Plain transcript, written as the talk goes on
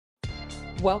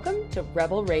Welcome to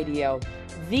Rebel Radio,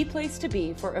 the place to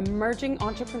be for emerging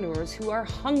entrepreneurs who are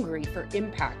hungry for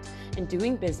impact and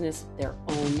doing business their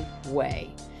own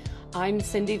way. I'm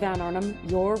Cindy Van Arnhem,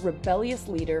 your rebellious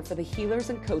leader for the healers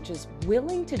and coaches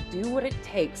willing to do what it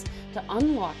takes to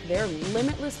unlock their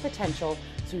limitless potential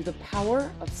through the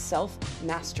power of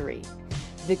self-mastery.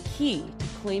 The key to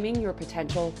claiming your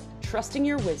potential, trusting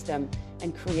your wisdom,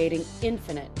 and creating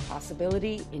infinite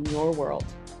possibility in your world.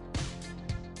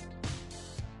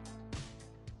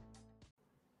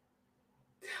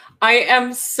 I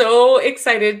am so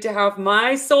excited to have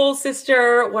my soul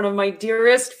sister, one of my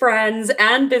dearest friends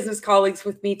and business colleagues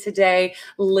with me today,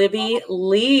 Libby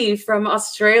Lee from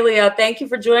Australia. Thank you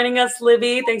for joining us,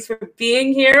 Libby. Thanks for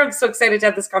being here. I'm so excited to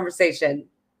have this conversation.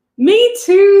 Me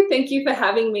too. Thank you for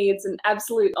having me. It's an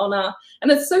absolute honor.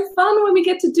 And it's so fun when we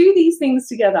get to do these things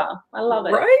together. I love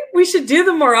it. Right? We should do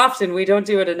them more often. We don't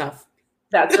do it enough.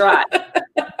 That's right.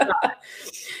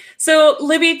 So,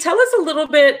 Libby, tell us a little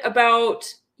bit about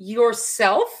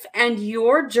yourself and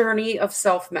your journey of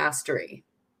self-mastery.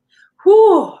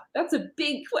 Whew, that's a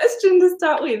big question to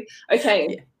start with.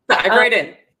 Okay. Dive right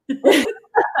in.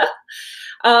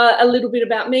 A little bit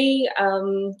about me.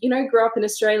 Grew up in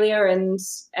Australia and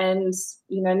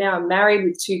now I'm married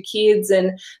with 2 kids,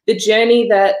 and the journey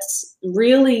that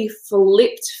really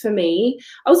flipped for me,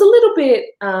 I was a little bit,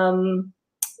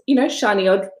 shiny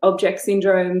object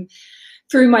syndrome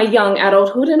through my young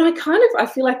adulthood. And I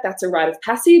feel like that's a rite of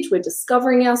passage. We're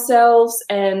discovering ourselves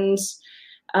and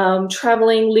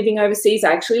traveling, living overseas.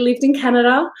 I actually lived in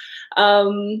Canada.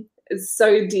 It's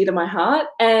so dear to my heart.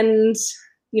 And,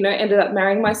 ended up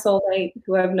marrying my soulmate,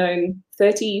 who I've known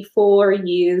 34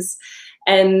 years.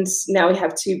 And now we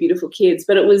have 2 beautiful kids.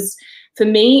 But for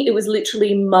me, it was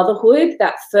literally motherhood,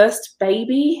 that first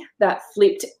baby, that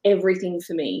flipped everything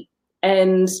for me.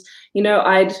 And,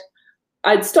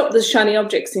 I'd stopped the shiny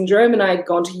object syndrome, and I had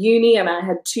gone to uni, and I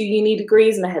had 2 uni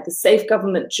degrees, and I had the safe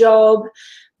government job,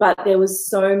 but there was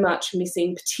so much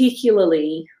missing,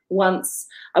 particularly once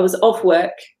I was off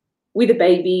work with a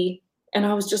baby, and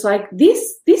I was just like,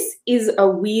 this is a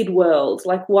weird world.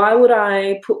 Like, why would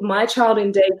I put my child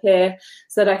in daycare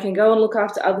so that I can go and look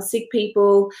after other sick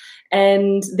people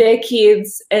and their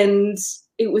kids? And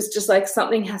it was just like,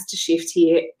 something has to shift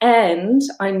here. And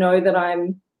I know that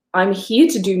I'm here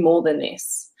to do more than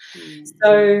this. Mm-hmm.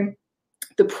 So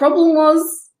the problem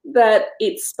was that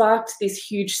it sparked this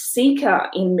huge seeker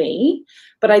in me,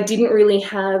 but I didn't really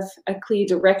have a clear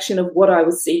direction of what I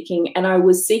was seeking. And I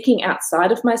was seeking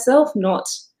outside of myself, not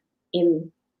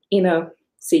in inner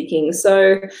seeking.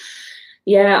 So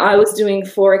yeah, I was doing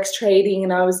Forex trading,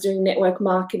 and I was doing network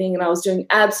marketing, and I was doing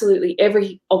absolutely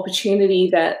every opportunity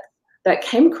that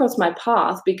came across my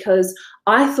path, because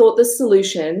I thought the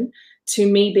solution to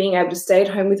me being able to stay at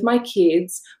home with my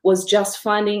kids was just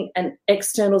finding an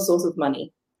external source of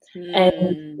money.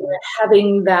 And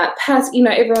having that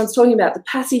everyone's talking about the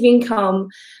passive income,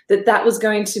 that was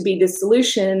going to be the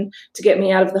solution to get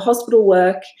me out of the hospital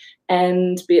work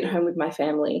and be at home with my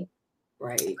family.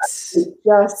 Right.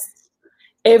 Just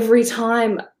every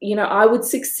time, I would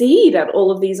succeed at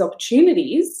all of these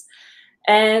opportunities,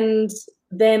 and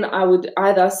then I would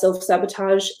either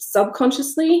self-sabotage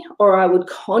subconsciously, or I would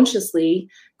consciously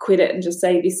quit it and just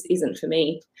say, this isn't for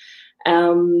me.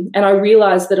 And I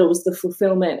realized that it was the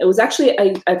fulfillment. It was actually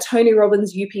a Tony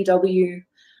Robbins UPW,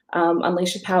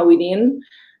 Unleash Your Power Within,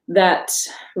 that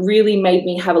really made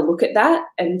me have a look at that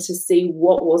and to see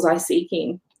what was I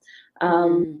seeking.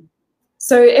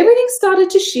 So everything started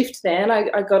to shift then.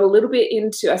 I got a little bit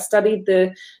I studied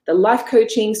the life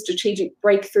coaching, strategic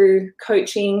breakthrough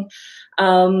coaching,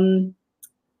 and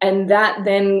that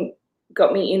then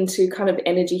got me into kind of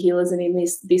energy healers and in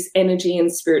this energy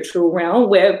and spiritual realm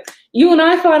where you and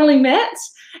I finally met.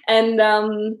 And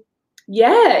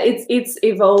it's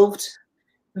evolved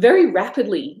very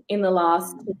rapidly in the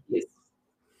last years.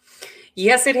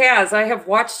 Yes, it has. I have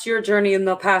watched your journey in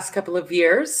the past couple of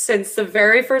years, since the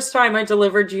very first time I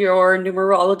delivered your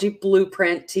numerology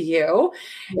blueprint to you.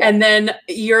 Yeah. And then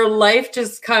your life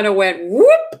just kind of went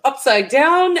whoop upside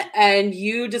down, and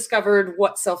you discovered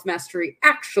what self-mastery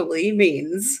actually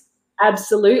means.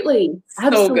 Absolutely.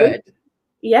 So good.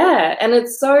 Yeah. And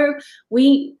it's so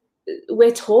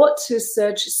we're taught to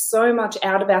search so much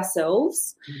out of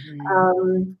ourselves.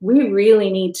 Mm-hmm. We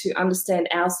really need to understand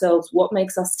ourselves, what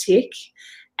makes us tick,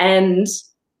 and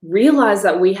realize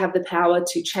that we have the power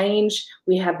to change,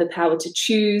 we have the power to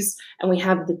choose, and we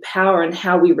have the power in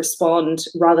how we respond,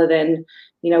 rather than,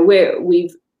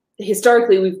 we've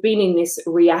been in this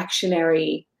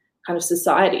reactionary kind of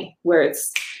society where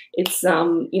it's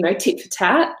tit for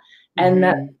tat, and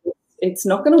that it's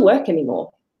not going to work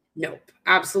anymore. Nope,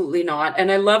 absolutely not.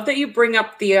 And I love that you bring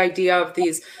up the idea of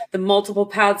the multiple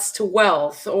paths to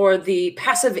wealth or the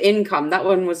passive income. That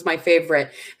one was my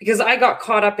favorite because I got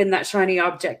caught up in that shiny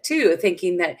object too,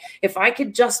 thinking that if I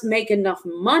could just make enough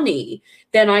money,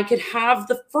 then I could have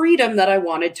the freedom that I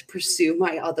wanted to pursue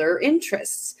my other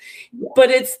interests. But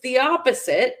it's the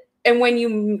opposite. And when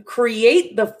you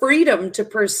create the freedom to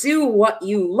pursue what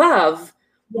you love,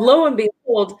 lo and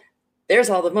behold, there's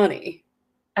all the money.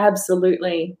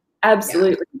 Absolutely.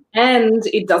 Absolutely. Yeah. And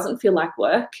it doesn't feel like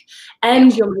work,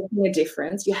 and you're making a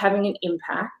difference. You're having an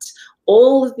impact.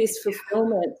 All of this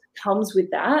fulfillment comes with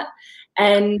that.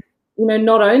 And, you know,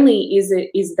 not only is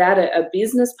that a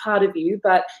business part of you,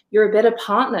 but you're a better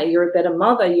partner, you're a better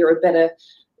mother, you're a better,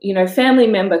 you know, family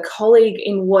member, colleague,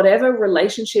 in whatever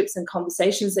relationships and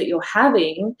conversations that you're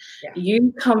having.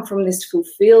 You come from this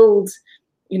fulfilled,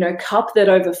 you know, cup that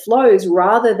overflows,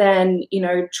 rather than, you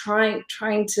know, trying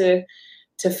to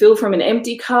fill from an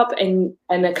empty cup and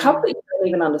a cup that you don't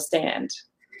even understand.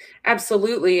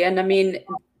 Absolutely. And I mean,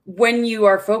 when you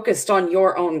are focused on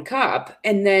your own cup,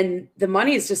 and then the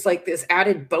money is just like this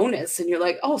added bonus, and you're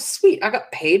like, oh, sweet, I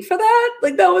got paid for that.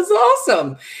 Like, that was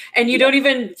awesome. And you don't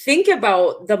even think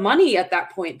about the money at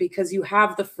that point, because you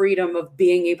have the freedom of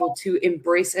being able to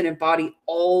embrace and embody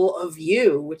all of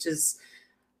you, which is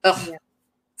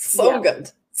so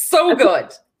good. So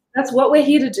good. That's what we're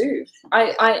here to do.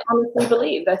 I honestly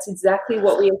believe that's exactly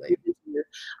what we are here to do.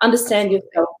 Understand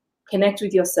yourself, connect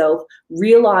with yourself,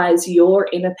 realize your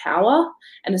inner power.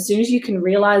 And as soon as you can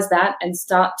realize that and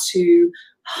start to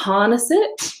harness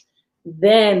it,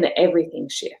 then everything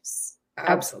shifts.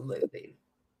 Absolutely.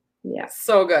 Yeah.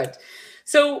 So good.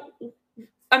 So,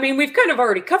 I mean, we've kind of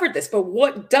already covered this, but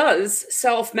what does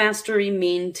self-mastery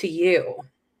mean to you?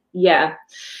 Yeah,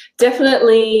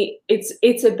 definitely.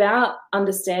 It's about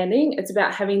understanding. It's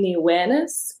about having the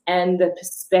awareness and the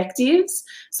perspectives.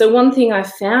 So one thing I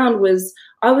found was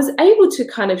I was able to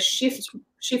kind of shift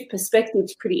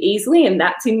perspectives pretty easily, and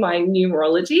that's in my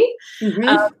numerology.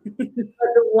 But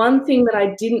the one thing that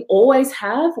I didn't always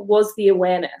have was the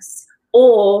awareness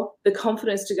or the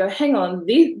confidence to go, hang on,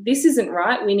 this isn't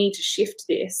right. We need to shift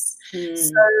this.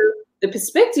 So the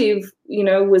perspective, you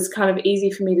know, was kind of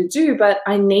easy for me to do, but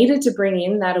I needed to bring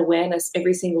in that awareness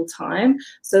every single time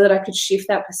so that I could shift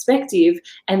that perspective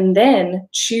and then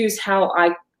choose how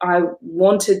I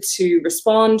wanted to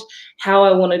respond, how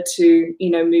I wanted to,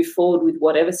 you know, move forward with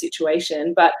whatever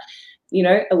situation. But, you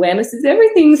know, awareness is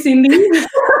everything, Cindy.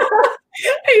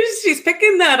 She's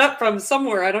picking that up from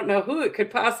somewhere. I don't know who it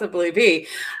could possibly be.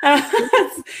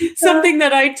 Something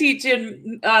that I teach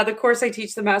in the course I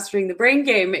teach, the Mastering the Brain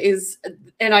Game, is,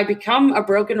 and I become a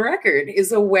broken record,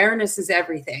 is awareness is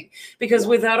everything. Because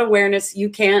without awareness, you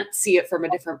can't see it from a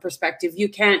different perspective. You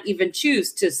can't even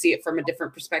choose to see it from a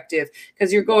different perspective,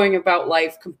 because you're going about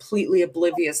life completely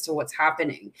oblivious to what's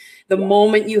happening. The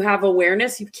moment you have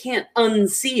awareness, you can't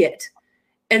unsee it.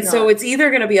 And so it's either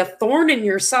going to be a thorn in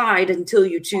your side until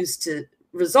you choose to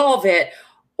resolve it,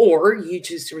 or you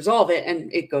choose to resolve it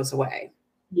and it goes away.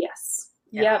 Yes.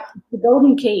 Yeah. The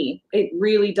golden key. It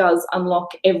really does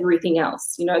unlock everything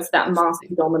else. You know, it's that master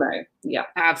domino. Yeah.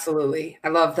 Absolutely. I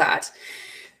love that.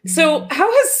 So how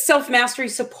has self-mastery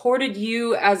supported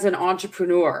you as an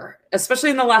entrepreneur, especially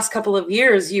in the last couple of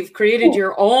years? You've created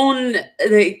your own,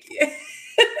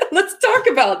 let's talk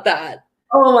about that.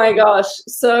 Oh my gosh.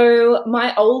 So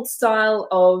my old style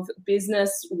of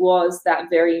business was that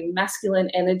very masculine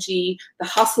energy, the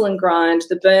hustle and grind,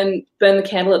 the burn the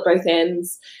candle at both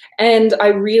ends. And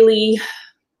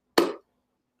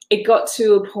it got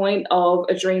to a point of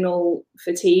adrenal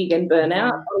fatigue and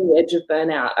burnout, on the edge of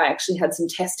burnout. I actually had some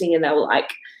testing and they were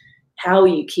like, how are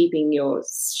you keeping your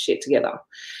shit together?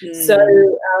 So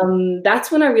that's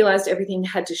when I realized everything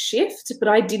had to shift, but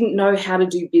I didn't know how to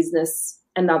do business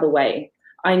another way.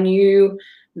 I knew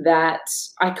that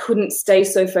I couldn't stay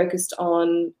so focused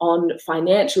on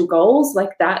financial goals.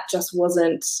 Like, that just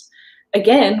wasn't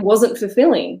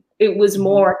fulfilling. It was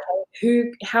more,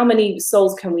 how many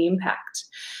souls can we impact?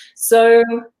 So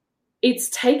it's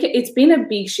been a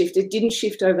big shift. It didn't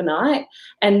shift overnight.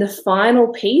 And the final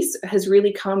piece has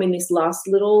really come in this last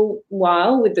little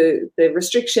while with the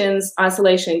restrictions,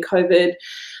 isolation, COVID.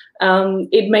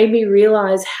 It made me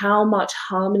realize how much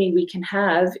harmony we can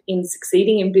have in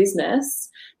succeeding in business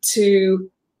to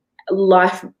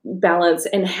life balance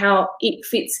and how it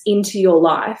fits into your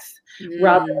life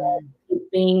rather than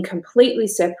it being completely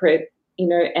separate, you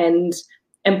know, and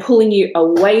pulling you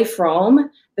away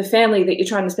from the family that you're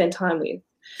trying to spend time with.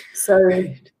 So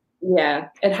yeah,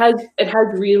 it has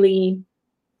really,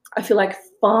 I feel like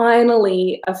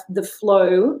finally the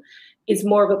flow is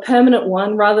more of a permanent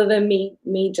one, rather than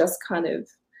me just kind of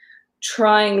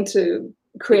trying to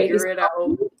create Figure it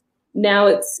out. Now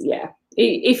it's,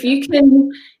 if you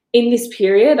can, in this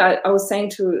period, I was saying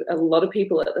to a lot of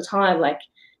people at the time, like,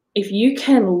 if you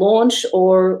can launch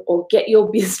or get your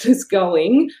business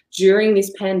going during this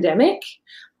pandemic,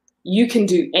 you can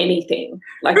do anything.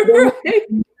 Like, there's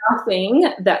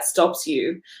nothing that stops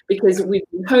you, because we've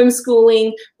been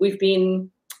homeschooling, we've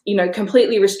been,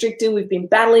 completely restricted, we've been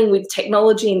battling with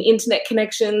technology and internet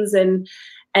connections,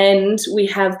 and we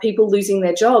have people losing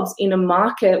their jobs in a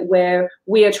market where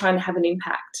we are trying to have an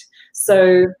impact.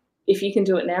 So if you can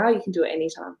do it now, you can do it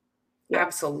anytime. Yeah.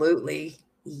 Absolutely.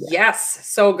 Yes.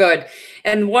 So good.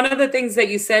 And one of the things that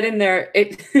you said in there,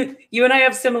 you and I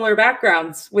have similar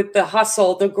backgrounds with the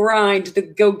hustle, the grind, the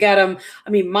go get 'em. I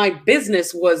mean, my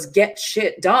business was get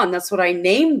shit done. That's what I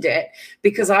named it,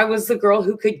 because I was the girl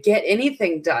who could get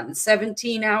anything done,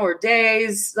 17-hour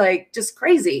days, like just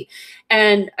crazy.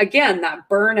 And again, that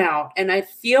burnout. And I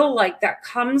feel like that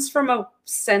comes from a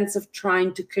sense of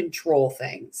trying to control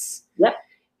things. Yep.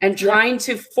 And trying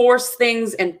to force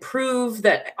things and prove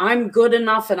that I'm good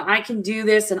enough and I can do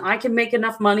this and I can make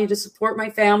enough money to support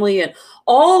my family, and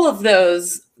all of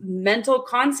those mental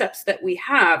concepts that we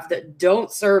have that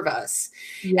don't serve us.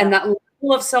 Yeah. And that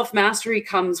level of self-mastery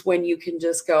comes when you can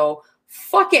just go,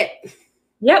 fuck it.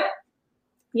 Yep.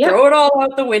 Throw it all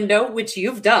out the window, which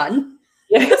you've done.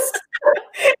 Yes.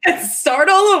 And start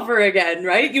all over again,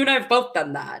 right? You and I have both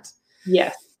done that.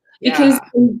 Yes. Because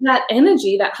that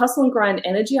energy, that hustle and grind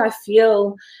energy, I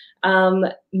feel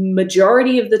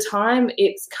majority of the time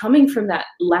it's coming from that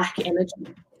lack energy.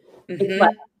 Mm-hmm. It's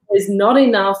like, there's not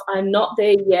enough. I'm not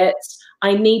there yet.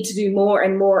 I need to do more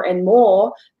and more and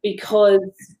more, because,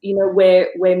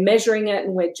 we're measuring it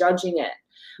and we're judging it.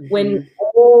 Mm-hmm. When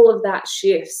all of that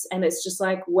shifts, and it's just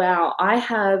like, wow, I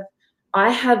have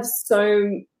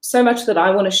so much that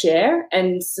I want to share,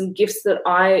 and some gifts that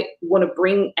I want to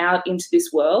bring out into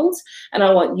this world. And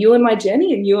I want you and my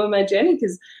journey, and you and my journey,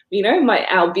 because,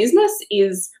 our business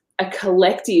is a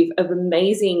collective of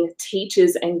amazing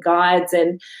teachers and guides.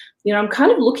 And, I'm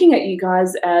kind of looking at you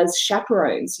guys as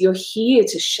chaperones. You're here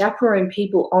to chaperone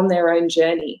people on their own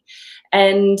journey.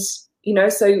 And,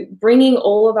 so bringing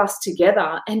all of us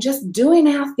together and just doing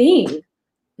our thing.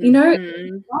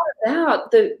 It's not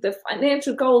about the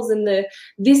financial goals and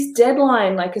this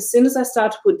deadline. Like, as soon as I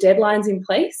start to put deadlines in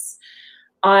place,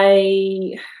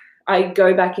 I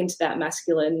go back into that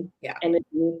masculine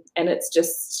energy, and it's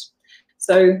just,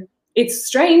 so it's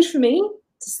strange for me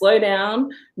to slow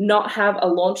down, not have a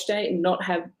launch date, and not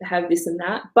have this and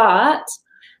that, but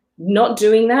not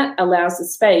doing that allows the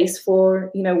space for,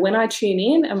 when I tune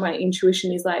in and my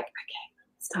intuition is like, okay,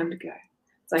 it's time to go.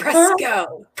 Like,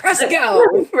 press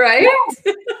go, right?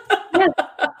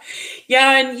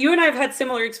 Yeah, and you and I have had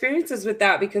similar experiences with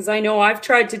that, because I know I've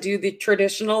tried to do the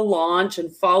traditional launch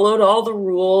and followed all the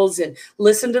rules and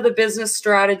listened to the business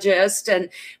strategist. And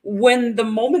when the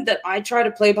moment that I try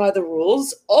to play by the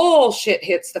rules, all shit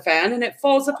hits the fan and it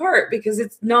falls apart, because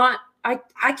it's not,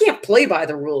 I can't play by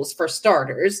the rules, for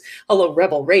starters. Hello,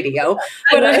 Rebel Radio.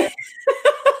 But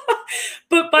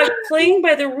but by playing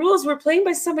by the rules, we're playing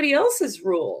by somebody else's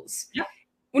rules,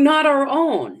 not our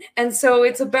own. And so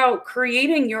it's about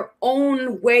creating your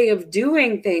own way of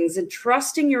doing things and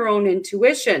trusting your own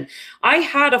intuition. I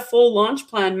had a full launch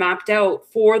plan mapped out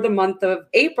for the month of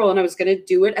April, and I was going to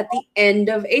do it at the end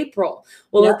of April.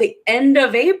 Well, at the end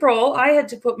of April, I had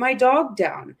to put my dog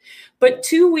down. But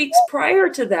 2 weeks prior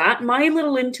to that, my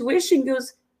little intuition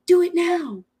goes, do it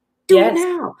now. Do it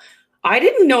now. I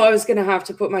didn't know I was going to have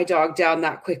to put my dog down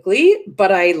that quickly,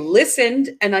 but I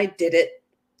listened and I did it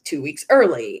 2 weeks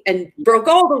early and broke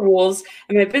all the rules.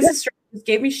 And my business strategist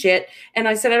gave me shit. And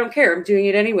I said, I don't care. I'm doing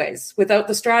it anyways without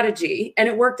the strategy. And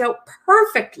it worked out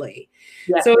perfectly.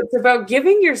 Yeah. So it's about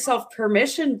giving yourself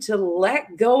permission to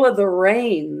let go of the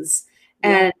reins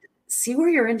and see where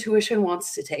your intuition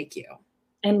wants to take you.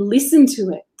 And listen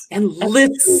to it. And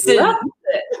listen.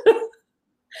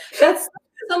 That's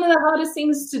some of the hardest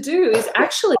things to do, is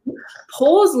actually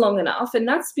pause long enough. And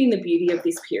that's been the beauty of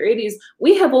this period, is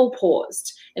we have all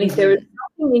paused. And if there is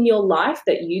something in your life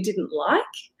that you didn't like,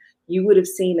 you would have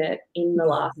seen it in the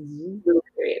last little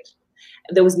period.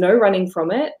 There was no running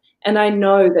from it. And I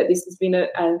know that this has been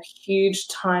a huge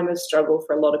time of struggle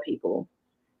for a lot of people.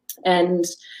 And,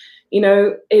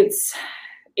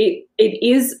 it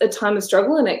is a time of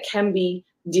struggle, and it can be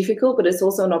difficult, but it's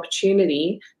also an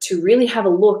opportunity to really have a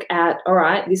look at, all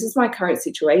right, this is my current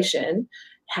situation.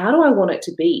 How do I want it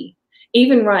to be?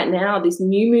 Even right now, this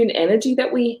new moon energy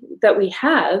that we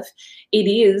have,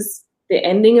 the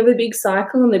ending of a big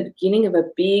cycle and the beginning of a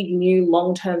big new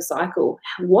long-term cycle.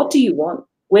 What do you want?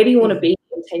 Where do you want to be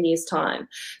in 10 years' time?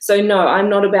 So no, I'm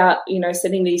not about,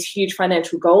 setting these huge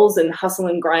financial goals and hustle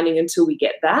and grinding until we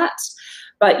get that.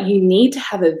 But you need to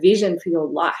have a vision for your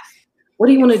life. What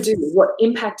do you want to do? What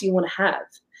impact do you want to have?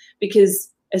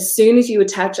 Because as soon as you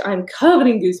attach, I'm covered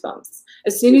in goosebumps.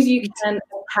 As soon as you can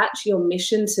attach your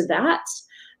mission to that,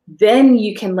 then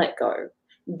you can let go.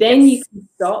 Then you can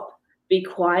stop, be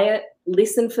quiet,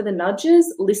 listen for the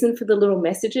nudges, listen for the little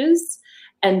messages,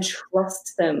 and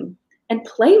trust them and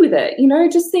play with it.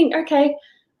 Just think, okay,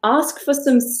 ask for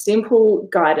some simple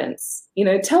guidance.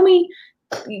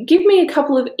 Give me a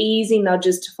couple of easy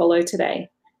nudges to follow today.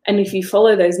 And if you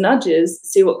follow those nudges,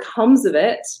 see what comes of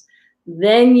it,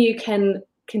 then you can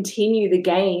continue the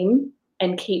game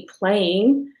and keep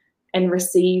playing and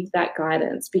receive that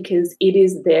guidance, because it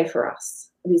is there for us.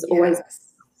 It is always.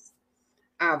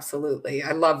 Absolutely.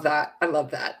 I love that. I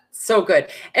love that. So good.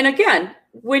 And again,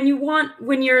 when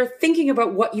you're thinking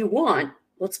about what you want,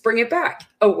 let's bring it back.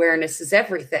 Awareness is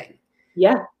everything.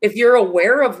 Yeah. If you're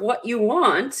aware of what you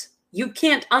want, you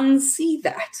can't unsee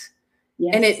that.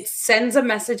 Yes. And it sends a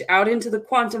message out into the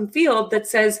quantum field that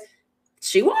says,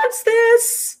 she wants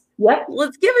this. Yep.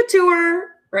 Let's give it to her.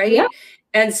 Right. Yep.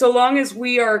 And so long as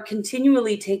we are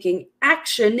continually taking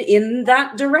action in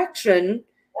that direction,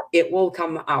 it will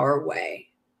come our way.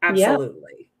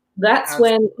 Absolutely. Yep. That's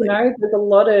when, there's a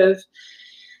lot of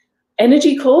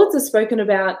energy cords are spoken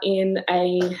about in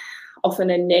often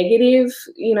a negative,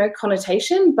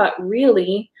 connotation, but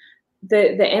really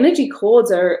the energy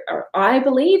cords are, I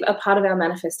believe, a part of our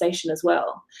manifestation as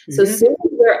well. Mm-hmm. So as soon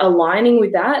as we're aligning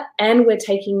with that and we're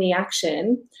taking the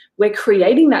action, we're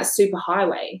creating that super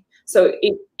highway. So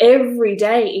every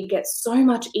day it gets so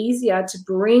much easier to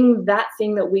bring that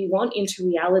thing that we want into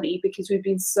reality, because we've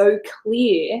been so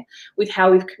clear with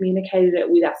how we've communicated it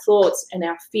with our thoughts and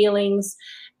our feelings.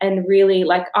 And really,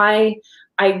 like I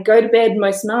go to bed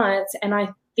most nights and I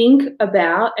think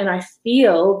about and I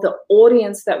feel the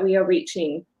audience that we are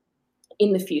reaching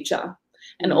in the future.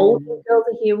 And all of the girls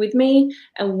are here with me,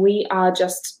 and we are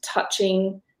just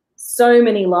touching so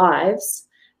many lives.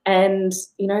 And,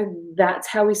 that's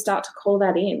how we start to call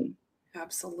that in.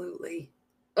 Absolutely.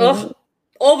 Ugh,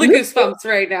 all the goosebumps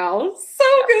right now. So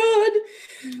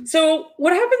good. So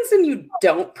what happens when you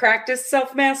don't practice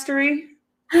self-mastery?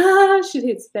 Shit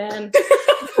hits fan.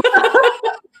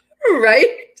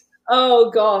 Right?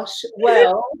 Oh, gosh.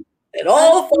 Well. It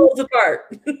all falls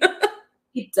apart.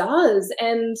 It does.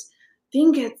 And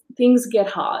things get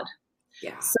hard.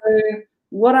 Yeah. So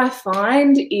what I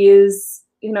find is,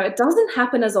 it doesn't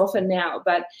happen as often now,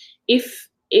 but if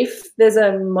there's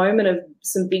a moment of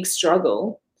some big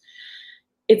struggle,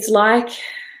 it's like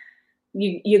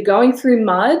you're going through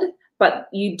mud, but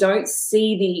you don't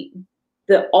see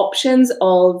the options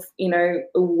of,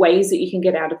 ways that you can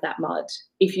get out of that mud.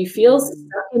 If you feel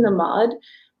stuck in the mud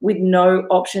with no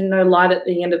option, no light at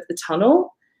the end of the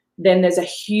tunnel, then there's a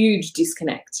huge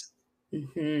disconnect.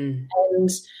 Mm-hmm. And,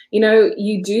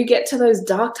 you do get to those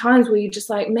dark times where you're just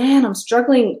like, man, I'm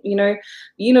struggling. The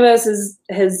universe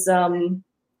has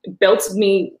belted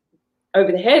me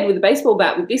over the head with a baseball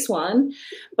bat with this one,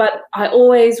 but I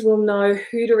always will know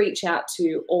who to reach out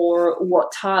to, or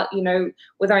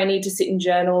whether I need to sit and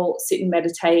journal, sit and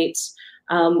meditate,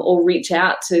 or reach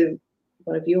out to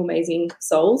one of you amazing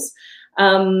souls.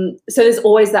 So there's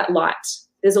always that light.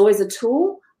 There's always a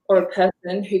tool or a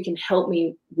person who can help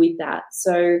me with that.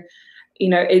 So,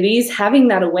 it is having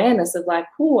that awareness of like,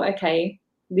 oh, okay,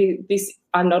 this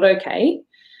I'm not okay.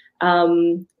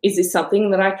 Is this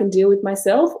something that I can deal with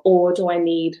myself, or do I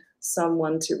need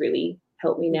someone to really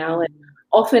help me now? And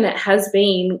often it has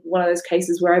been one of those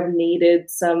cases where I've needed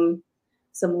some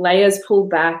layers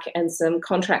pulled back and some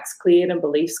contracts cleared and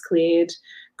beliefs cleared,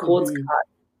 cords cut,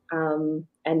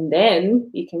 and then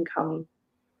you can come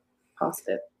past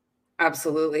it.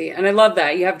 Absolutely. And I love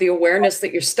that. You have the awareness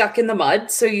that you're stuck in the mud.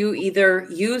 So you either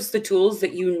use the tools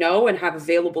that you know and have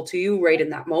available to you right in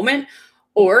that moment,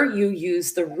 or you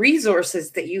use the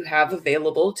resources that you have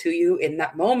available to you in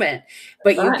that moment.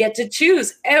 But you get to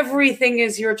choose. Everything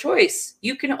is your choice.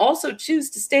 You can also choose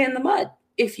to stay in the mud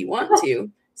if you want to.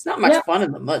 It's not much fun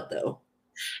in the mud, though.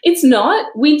 It's not.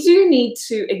 We do need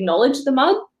to acknowledge the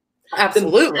mud.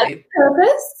 Absolutely. The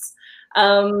purpose.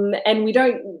 And we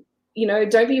don't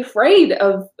be afraid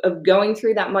of going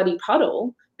through that muddy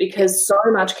puddle, because so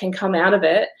much can come out of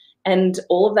it, and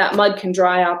all of that mud can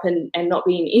dry up and not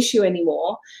be an issue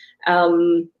anymore.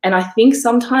 And I think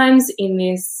sometimes in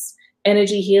this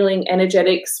energy healing,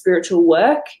 energetic, spiritual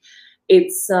work,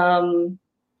 it's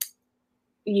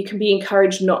you can be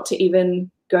encouraged not to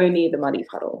even go near the muddy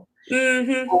puddle. And,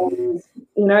 you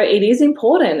know, it is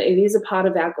important. It is a part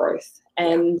of our growth.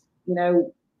 And, you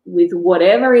know, with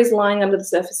whatever is lying under the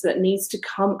surface that needs to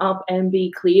come up and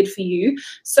be cleared for you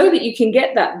so that you can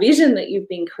get that vision that you've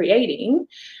been creating,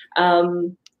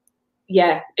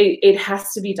 it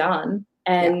has to be done.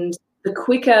 And the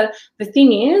quicker, the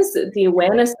thing is that the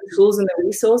awareness, the tools and the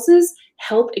resources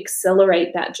help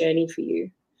accelerate that journey for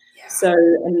you. So,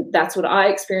 and that's what I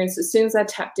experienced as soon as I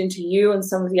tapped into you and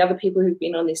some of the other people who've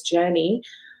been on this journey.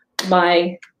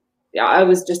 I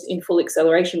was just in full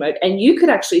acceleration mode, and you could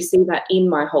actually see that in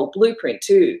my whole blueprint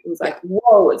too. It was like,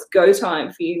 whoa, it's go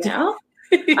time for you now.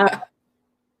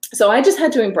 So I just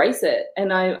had to embrace it,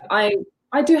 and I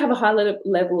do have a high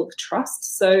level of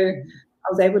trust. So I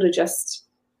was able to just,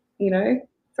 you know,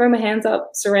 throw my hands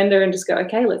up, surrender, and just go,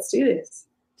 okay, let's do this.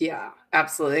 Yeah,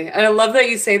 absolutely. And I love that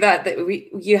you say that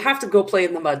you have to go play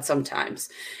in the mud sometimes.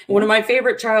 One of my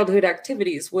favorite childhood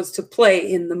activities was to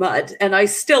play in the mud, and I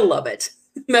still love it,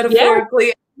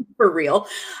 metaphorically, for real.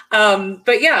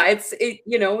 But yeah,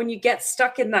 you know, when you get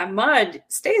stuck in that mud,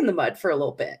 stay in the mud for a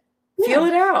little bit, feel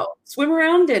it out, swim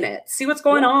around in it, see what's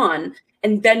going on,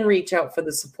 and then reach out for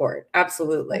the support.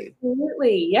 Absolutely.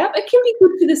 Absolutely. Yeah. It can be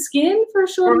good for the skin for a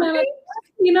short amount of time,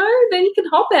 you know, then you can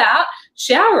hop out,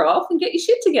 shower off, and get your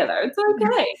shit together. It's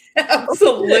okay.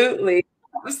 Absolutely.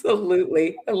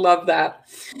 Absolutely. I love that.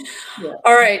 Yeah.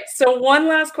 All right. So one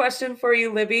last question for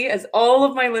you, Libby. As all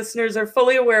of my listeners are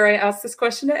fully aware, I ask this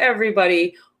question to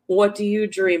everybody. What do you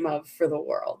dream of for the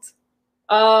world?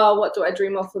 What do I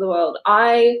dream of for the world?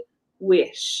 I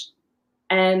wish,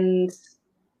 and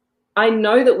I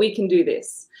know that we can do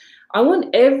this. I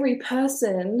want every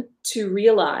person to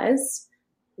realize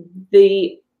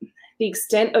the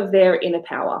extent of their inner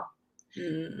power.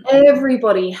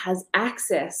 Everybody has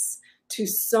access to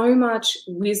so much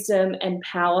wisdom and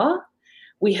power.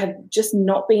 We have just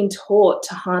not been taught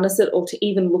to harness it, or to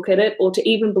even look at it, or to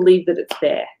even believe that it's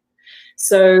there.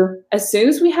 So as soon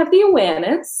as we have the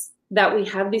awareness that we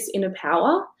have this inner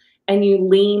power and you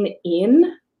lean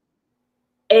in,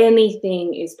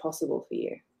 anything is possible for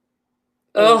you.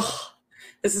 Oh,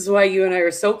 this is why you and I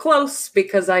are so close,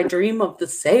 because I dream of the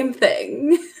same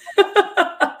thing.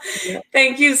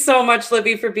 Thank you so much,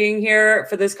 Libby, for being here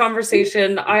for this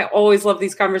conversation. I always love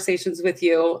these conversations with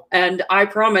you, and I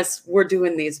promise we're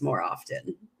doing these more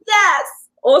often. Yes.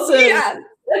 Awesome. Yeah.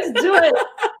 Let's do it.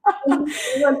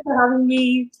 Thanks for having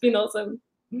me. It's been awesome.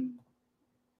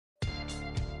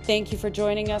 Thank you for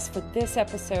joining us for this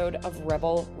episode of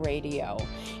Rebel Radio.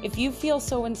 If you feel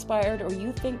so inspired, or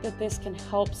you think that this can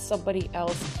help somebody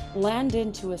else land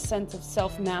into a sense of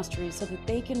self-mastery so that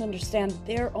they can understand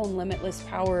their own limitless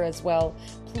power as well,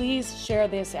 please share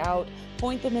this out,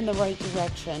 point them in the right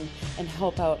direction, and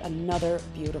help out another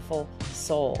beautiful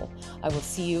soul. I will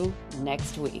see you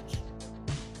next week.